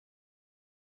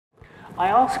I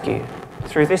ask you,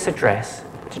 through this address,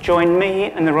 to join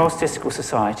me and the Royal Statistical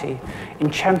Society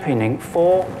in championing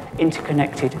 4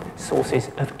 interconnected sources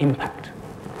of impact.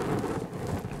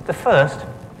 The first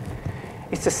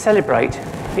is to celebrate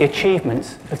the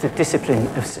achievements of the discipline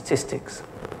of statistics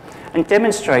and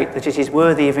demonstrate that it is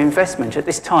worthy of investment at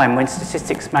this time when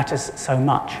statistics matters so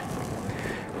much.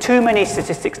 Too many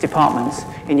statistics departments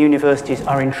in universities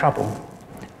are in trouble,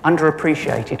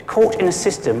 underappreciated, caught in a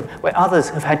system where others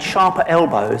have had sharper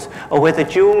elbows or where the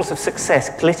jewels of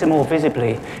success glitter more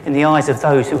visibly in the eyes of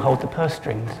those who hold the purse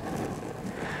strings.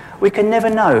 We can never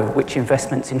know which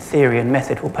investments in theory and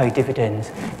method will pay dividends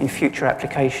in future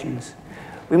applications.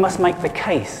 We must make the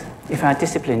case if our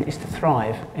discipline is to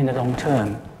thrive in the long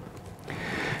term.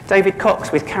 David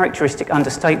Cox, with characteristic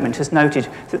understatement, has noted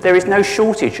that there is no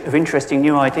shortage of interesting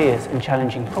new ideas and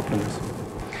challenging problems,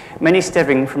 many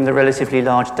stemming from the relatively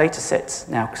large data sets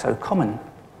now so common.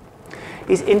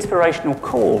 His inspirational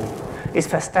call is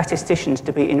for statisticians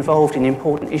to be involved in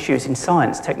important issues in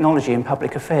science, technology and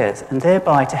public affairs, and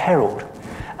thereby to herald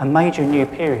a major new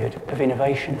period of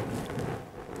innovation.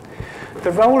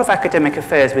 The role of academic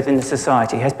affairs within the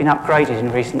society has been upgraded in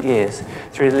recent years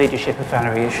through the leadership of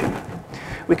Valerie Isham.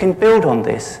 We can build on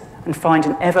this and find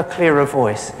an ever clearer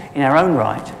voice in our own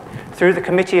right through the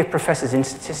Committee of Professors in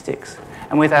Statistics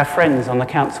and with our friends on the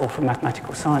Council for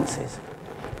Mathematical Sciences,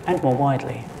 and more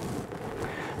widely.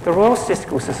 The Royal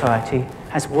Statistical Society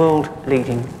has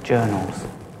world-leading journals.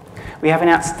 We have an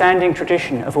outstanding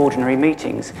tradition of ordinary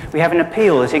meetings. We have an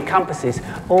appeal that encompasses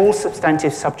all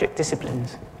substantive subject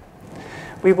disciplines.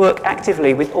 We work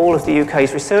actively with all of the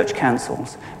UK's research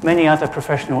councils, many other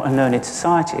professional and learned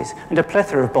societies, and a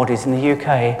plethora of bodies in the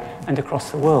UK and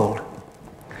across the world.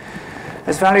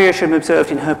 As Valerie Isham observed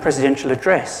in her presidential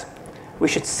address, we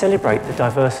should celebrate the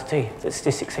diversity that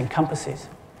statistics encompasses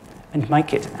and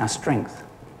make it our strength.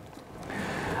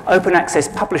 Open access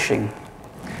publishing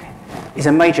is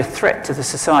a major threat to the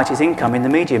society's income in the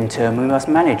medium term. We must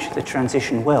manage the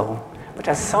transition well, but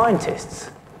as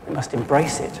scientists, we must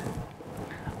embrace it.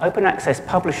 Open access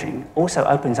publishing also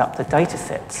opens up the data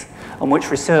sets on which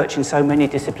research in so many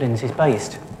disciplines is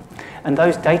based, and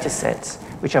those data sets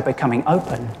which are becoming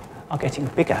open are getting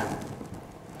bigger.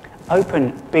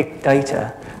 Open big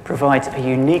data provides a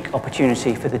unique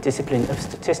opportunity for the discipline of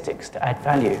statistics to add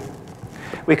value.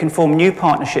 We can form new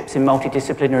partnerships in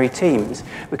multidisciplinary teams.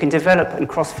 We can develop and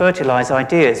cross-fertilise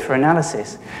ideas for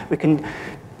analysis. We can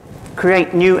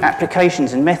create new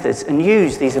applications and methods and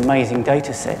use these amazing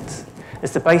data sets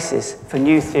as the basis for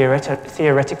new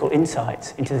theoretical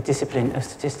insights into the discipline of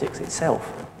statistics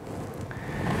itself.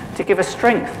 To give us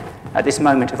strength at this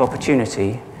moment of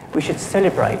opportunity, we should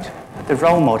celebrate the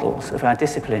role models of our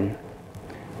discipline.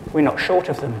 We're not short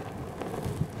of them.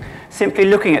 Simply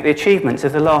looking at the achievements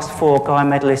of the last 4 Guy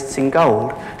medalists in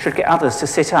gold should get others to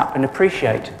sit up and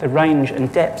appreciate the range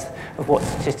and depth of what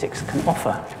statistics can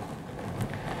offer.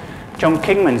 John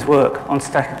Kingman's work on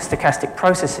stochastic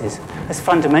processes has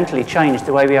fundamentally changed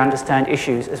the way we understand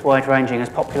issues as wide-ranging as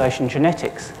population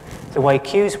genetics, the way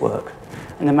queues work,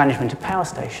 and the management of power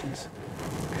stations.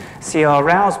 C.R.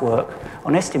 Rao's work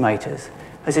on estimators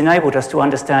has enabled us to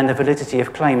understand the validity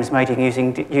of claims made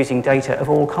using data of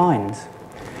all kinds.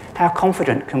 How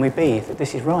confident can we be that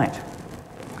this is right?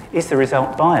 Is the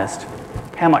result biased?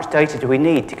 How much data do we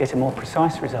need to get a more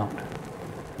precise result?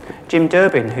 Jim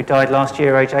Durbin, who died last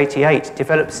year aged 88,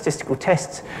 developed statistical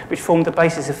tests which formed the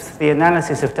basis of the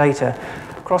analysis of data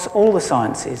across all the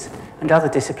sciences and other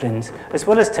disciplines, as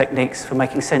well as techniques for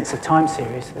making sense of time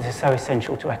series that are so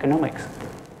essential to economics.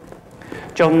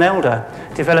 John Nelder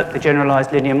developed the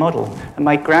generalised linear model and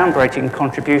made groundbreaking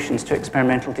contributions to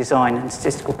experimental design and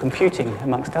statistical computing,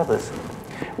 amongst others.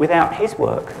 Without his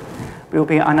work, we will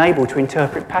be unable to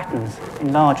interpret patterns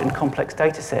in large and complex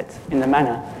data sets in the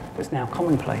manner that's now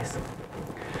commonplace.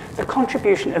 The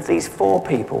contribution of these 4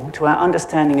 people to our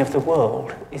understanding of the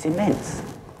world is immense.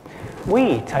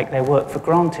 We take their work for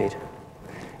granted.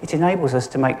 It enables us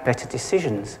to make better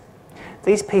decisions.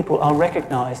 These people are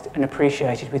recognised and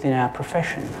appreciated within our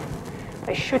profession.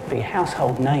 They should be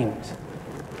household names.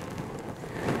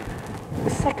 The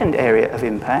second area of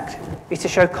impact is to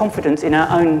show confidence in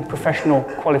our own professional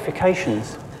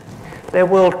qualifications. They're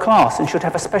world-class and should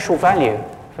have a special value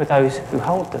for those who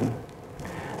hold them.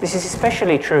 This is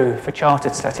especially true for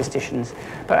chartered statisticians,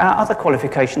 but our other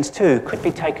qualifications too could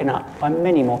be taken up by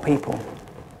many more people.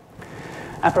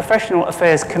 Our Professional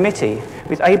Affairs Committee,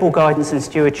 with able guidance and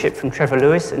stewardship from Trevor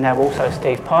Lewis and now also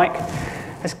Steve Pike,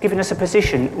 has given us a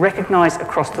position recognised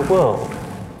across the world,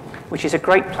 which is a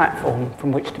great platform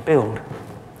from which to build.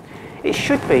 It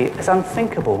should be as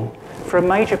unthinkable for a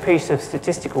major piece of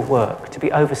statistical work to be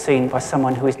overseen by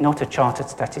someone who is not a chartered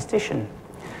statistician,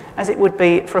 as it would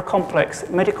be for a complex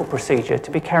medical procedure to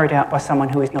be carried out by someone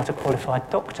who is not a qualified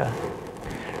doctor,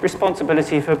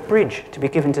 responsibility for a bridge to be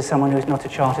given to someone who is not a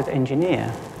chartered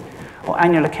engineer, or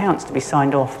annual accounts to be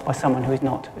signed off by someone who is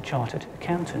not a chartered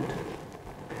accountant.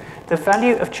 The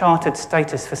value of chartered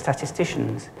status for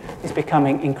statisticians is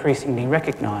becoming increasingly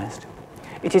recognised.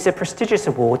 It is a prestigious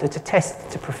award that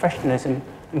attests to professionalism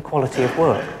and quality of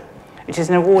work. It is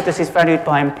an award that is valued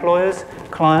by employers,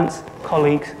 clients,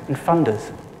 colleagues and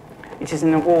funders. It is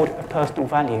an award of personal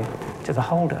value to the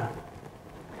holder.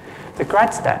 The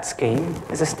GradStat scheme,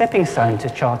 as a stepping stone to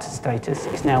chartered status,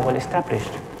 is now well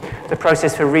established. The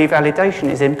process for revalidation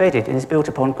is embedded and is built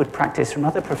upon good practice from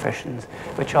other professions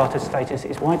where chartered status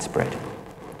is widespread.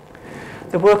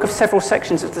 The work of several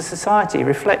sections of the society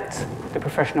reflects the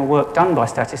professional work done by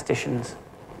statisticians.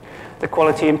 The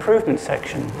Quality Improvement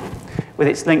section, with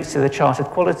its links to the Chartered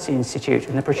Quality Institute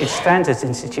and the British Standards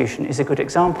Institution, is a good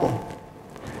example.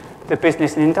 The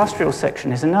Business and Industrial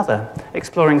section is another,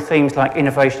 exploring themes like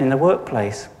innovation in the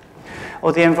workplace.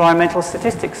 Or the Environmental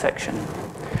Statistics section,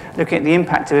 looking at the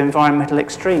impact of environmental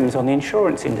extremes on the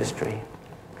insurance industry.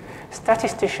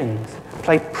 Statisticians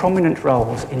play prominent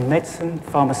roles in medicine,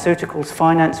 pharmaceuticals,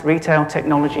 finance, retail,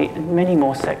 technology, and many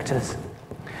more sectors.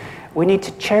 We need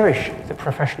to cherish the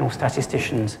professional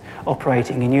statisticians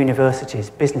operating in universities,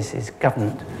 businesses,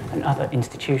 government, and other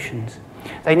institutions.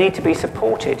 They need to be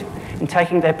supported in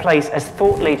taking their place as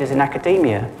thought leaders in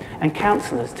academia and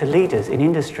counsellors to leaders in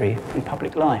industry and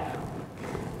public life.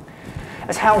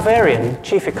 As Hal Varian,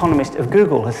 chief economist of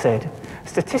Google, has said,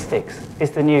 statistics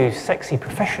is the new sexy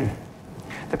profession.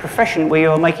 The profession where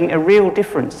you are making a real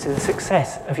difference to the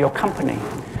success of your company,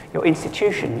 your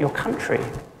institution, your country.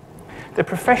 The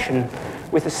profession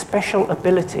with a special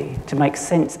ability to make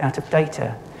sense out of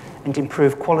data and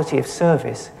improve quality of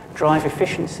service, drive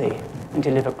efficiency, and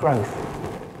deliver growth.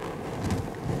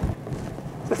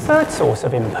 The third source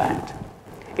of impact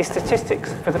is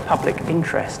statistics for the public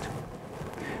interest.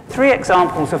 3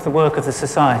 examples of the work of the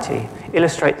Society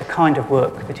illustrate the kind of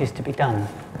work that is to be done.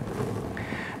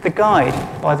 The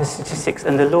guide by the Statistics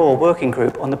and the Law Working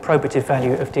Group on the probative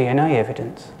value of DNA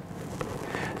evidence.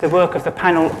 The work of the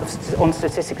Panel on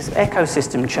Statistics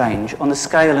Ecosystem Change on the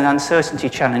scale and uncertainty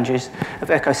challenges of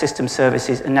ecosystem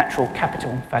services and natural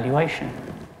capital valuation.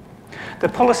 The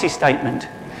policy statement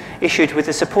issued with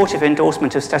the supportive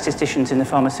endorsement of statisticians in the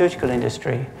pharmaceutical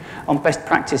industry on best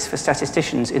practice for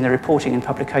statisticians in the reporting and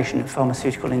publication of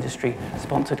pharmaceutical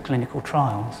industry-sponsored clinical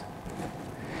trials.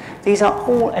 These are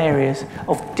all areas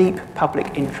of deep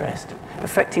public interest,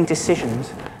 affecting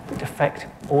decisions that affect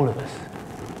all of us.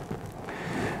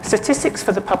 Statistics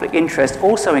for the public interest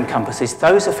also encompasses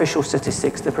those official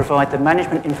statistics that provide the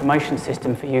management information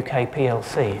system for UK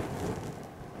PLC.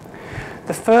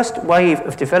 The first wave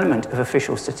of development of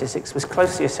official statistics was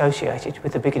closely associated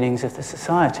with the beginnings of the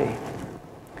Society.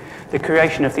 The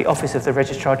creation of the Office of the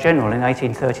Registrar General in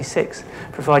 1836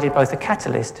 provided both a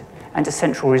catalyst and a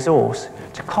central resource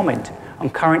to comment on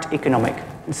current economic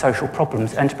and social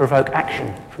problems and to provoke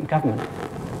action from government.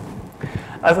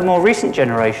 Over more recent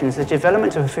generations, the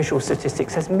development of official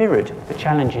statistics has mirrored the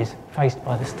challenges faced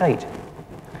by the state.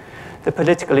 The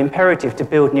political imperative to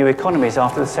build new economies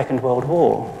after the Second World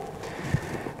War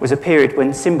was a period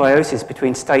when symbiosis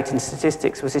between state and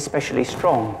statistics was especially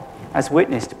strong, as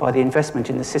witnessed by the investment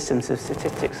in the systems of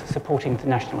statistics supporting the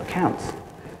national accounts.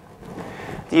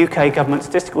 The UK government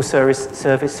statistical service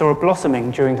saw a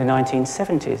blossoming during the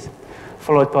 1970s,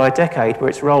 followed by a decade where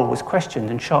its role was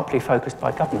questioned and sharply focused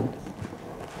by government.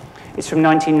 It's from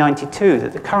 1992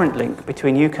 that the current link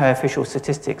between UK official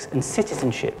statistics and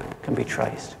citizenship can be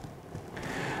traced.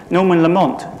 Norman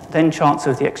Lamont, then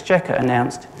Chancellor of the Exchequer,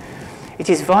 announced, "It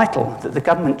is vital that the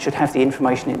government should have the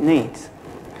information it needs,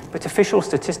 but official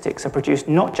statistics are produced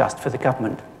not just for the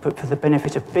government, but for the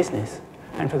benefit of business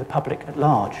and for the public at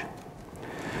large."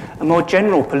 A more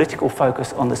general political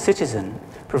focus on the citizen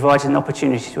provides an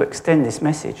opportunity to extend this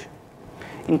message.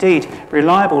 Indeed,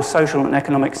 reliable social and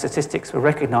economic statistics were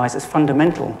recognised as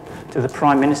fundamental to the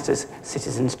Prime Minister's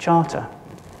Citizens' Charter.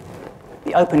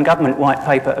 The Open Government White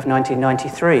Paper of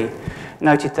 1993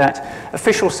 noted that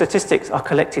official statistics are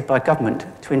collected by government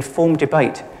to inform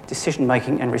debate,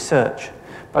 decision-making and research,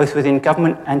 both within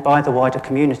government and by the wider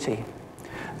community.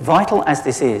 Vital as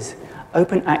this is,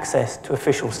 open access to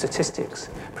official statistics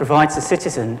provides the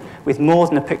citizen with more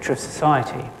than a picture of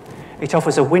society. It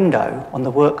offers a window on the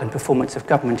work and performance of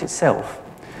government itself,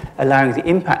 allowing the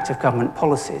impact of government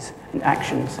policies and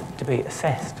actions to be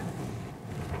assessed.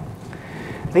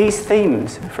 These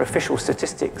themes for official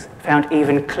statistics found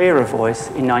even clearer voice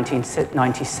in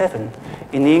 1997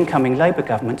 in the incoming Labour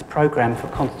government's programme for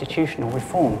constitutional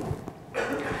reform.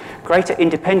 Greater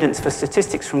independence for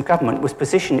statistics from government was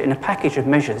positioned in a package of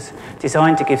measures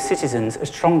designed to give citizens a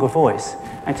stronger voice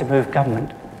and to move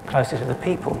government closer to the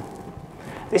people.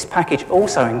 This package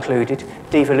also included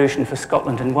devolution for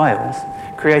Scotland and Wales,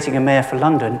 creating a mayor for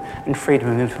London, and freedom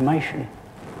of information.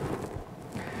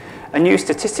 A new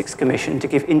statistics commission to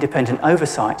give independent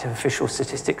oversight of official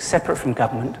statistics separate from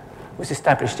government was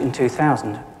established in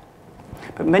 2000.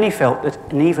 But many felt that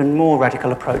an even more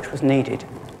radical approach was needed.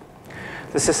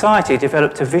 The Society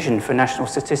developed a vision for national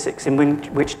statistics in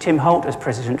which Tim Holt, as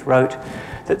president, wrote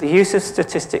that the use of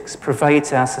statistics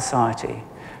pervades our society.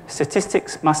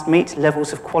 Statistics must meet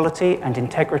levels of quality and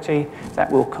integrity that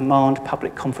will command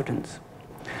public confidence.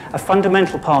 A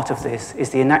fundamental part of this is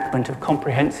the enactment of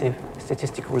comprehensive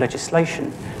statistical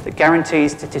legislation that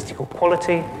guarantees statistical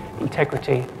quality,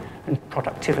 integrity, and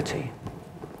productivity.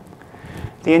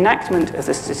 The enactment of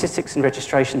the Statistics and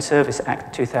Registration Service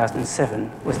Act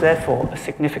 2007 was therefore a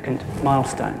significant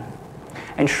milestone,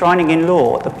 enshrining in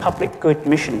law the public good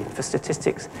mission for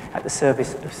statistics at the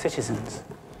service of citizens.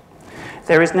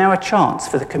 There is now a chance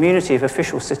for the community of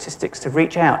official statistics to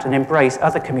reach out and embrace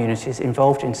other communities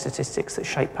involved in statistics that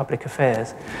shape public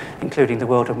affairs, including the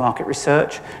world of market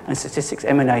research and statistics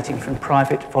emanating from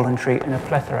private, voluntary, and a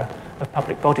plethora of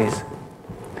public bodies.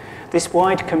 This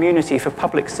wide community for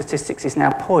public statistics is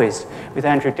now poised, with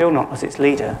Andrew Dilnot as its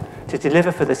leader, to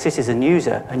deliver for the citizen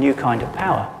user a new kind of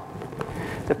power.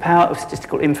 The power of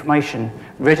statistical information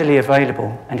readily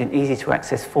available and in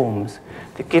easy-to-access forms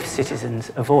that gives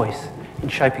citizens a voice in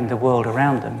shaping the world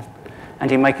around them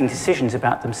and in making decisions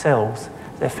about themselves,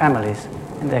 their families,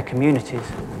 and their communities.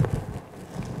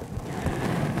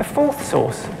 The fourth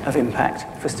source of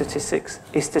impact for statistics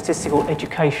is statistical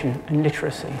education and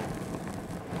literacy.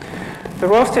 The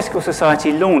Royal Statistical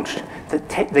Society launched the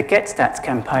Get Stats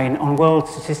campaign on World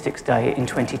Statistics Day in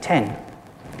 2010.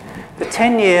 The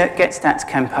 10-year Get Stats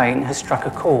campaign has struck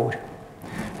a chord.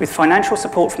 With financial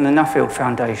support from the Nuffield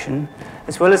Foundation,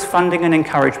 as well as funding and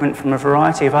encouragement from a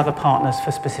variety of other partners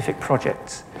for specific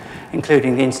projects,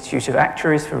 including the Institute of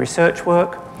Actuaries for research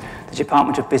work, the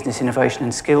Department of Business Innovation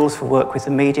and Skills for work with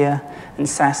the media, and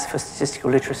SAS for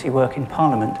statistical literacy work in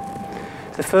Parliament.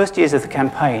 The first years of the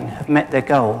campaign have met their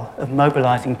goal of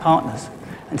mobilising partners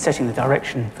and setting the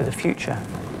direction for the future.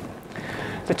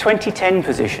 The 2010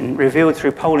 position, revealed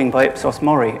through polling by Ipsos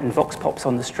Mori and Vox Pops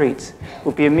on the streets,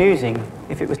 would be amusing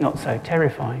if it was not so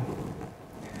terrifying.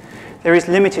 There is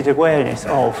limited awareness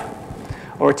of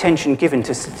or attention given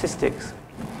to statistics.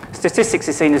 Statistics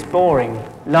is seen as boring,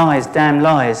 lies, damn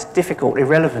lies, difficult,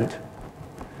 irrelevant.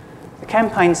 The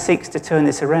campaign seeks to turn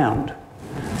this around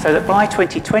so that by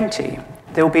 2020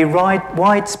 there will be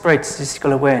widespread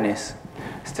statistical awareness.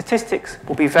 Statistics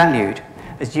will be valued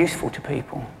as useful to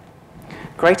people.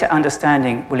 Greater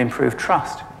understanding will improve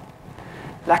trust.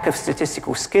 Lack of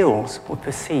statistical skills will be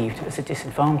perceived as a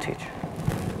disadvantage.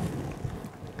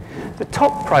 The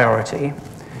top priority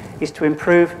is to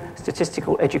improve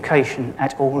statistical education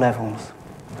at all levels.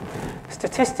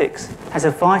 Statistics has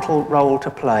a vital role to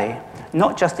play,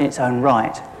 not just in its own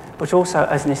right, but also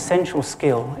as an essential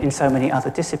skill in so many other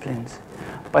disciplines.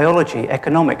 Biology,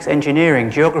 economics, engineering,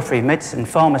 geography, medicine,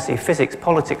 pharmacy, physics,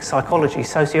 politics, psychology,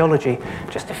 sociology,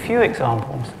 just a few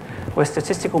examples where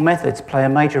statistical methods play a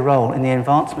major role in the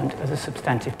advancement as a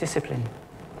substantive discipline.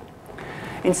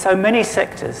 In so many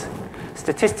sectors,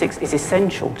 statistics is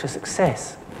essential to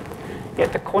success,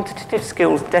 yet the quantitative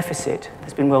skills deficit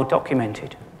has been well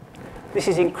documented. This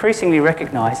is increasingly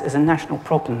recognised as a national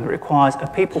problem that requires a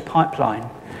people pipeline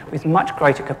with much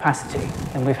greater capacity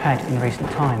than we've had in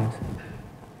recent times.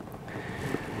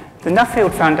 The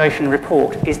Nuffield Foundation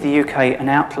report, Is the UK an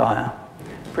Outlier?,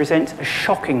 presents a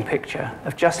shocking picture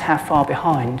of just how far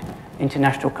behind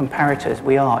international comparators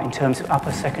we are in terms of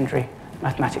upper secondary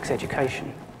mathematics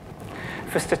education.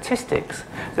 For statistics,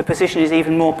 the position is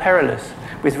even more perilous,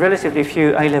 with relatively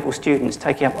few A-level students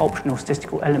taking up optional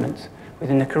statistical elements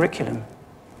within the curriculum.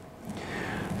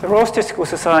 The Royal Statistical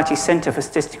Society Centre for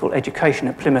Statistical Education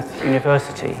at Plymouth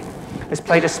University has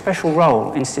played a special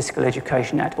role in statistical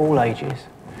education at all ages,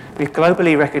 with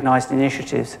globally recognised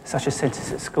initiatives such as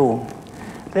Census at School.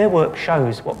 Their work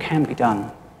shows what can be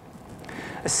done.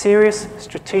 A serious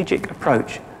strategic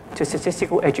approach to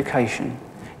statistical education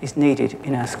is needed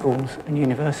in our schools and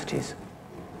universities.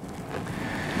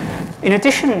 In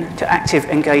addition to active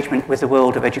engagement with the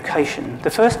world of education, the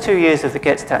first 2 years of the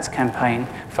Get Stats campaign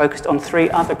focused on 3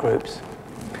 other groups,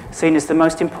 seen as the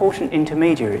most important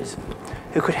intermediaries: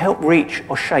 who could help reach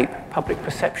or shape public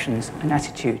perceptions and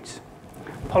attitudes: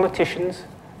 politicians,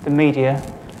 the media,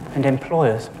 and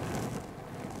employers.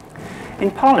 In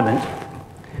Parliament,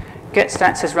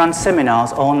 GetStats has run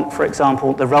seminars on, for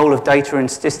example, the role of data and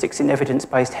statistics in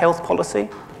evidence-based health policy,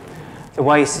 the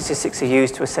way statistics are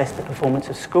used to assess the performance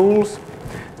of schools,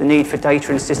 the need for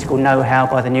data and statistical know-how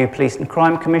by the new police and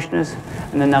crime commissioners,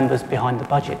 and the numbers behind the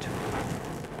budget.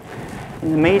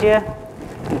 In the media,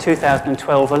 in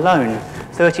 2012 alone,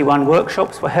 31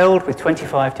 workshops were held with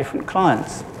 25 different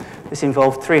clients. This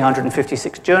involved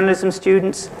 356 journalism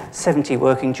students, 70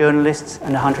 working journalists,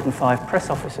 and 105 press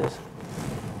officers.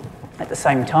 At the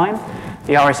same time,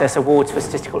 the RSS Awards for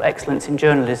Statistical Excellence in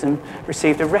Journalism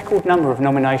received a record number of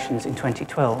nominations in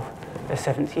 2012, their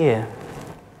 7th year.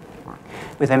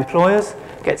 With employers,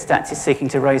 GetStats is seeking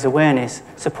to raise awareness,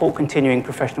 support continuing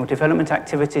professional development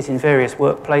activities in various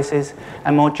workplaces,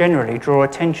 and more generally draw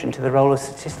attention to the role of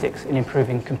statistics in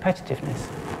improving competitiveness.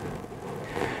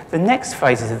 The next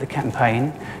phases of the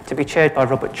campaign, to be chaired by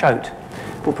Robert Choate,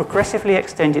 will progressively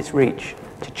extend its reach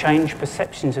to change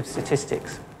perceptions of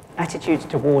statistics, attitudes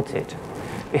towards it,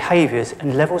 behaviours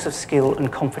and levels of skill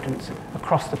and confidence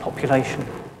across the population.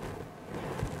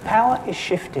 Power is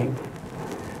shifting.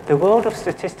 The world of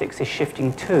statistics is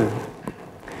shifting too.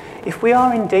 If we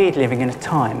are indeed living in a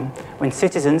time when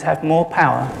citizens have more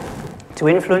power to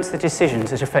influence the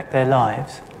decisions that affect their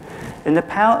lives, then the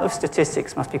power of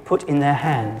statistics must be put in their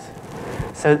hands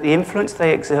so that the influence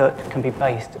they exert can be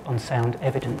based on sound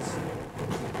evidence.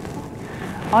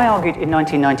 I argued in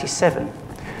 1997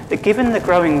 that given the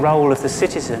growing role of the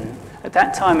citizen, at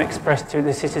that time expressed through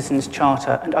the Citizens'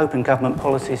 Charter and open government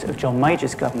policies of John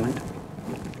Major's government,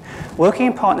 working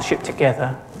in partnership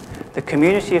together, the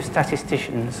community of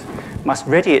statisticians must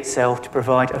ready itself to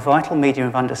provide a vital medium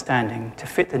of understanding to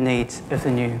fit the needs of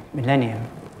the new millennium.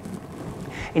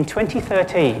 In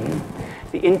 2013,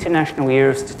 the International Year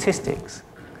of Statistics,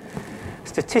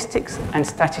 statistics and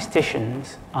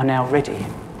statisticians are now ready.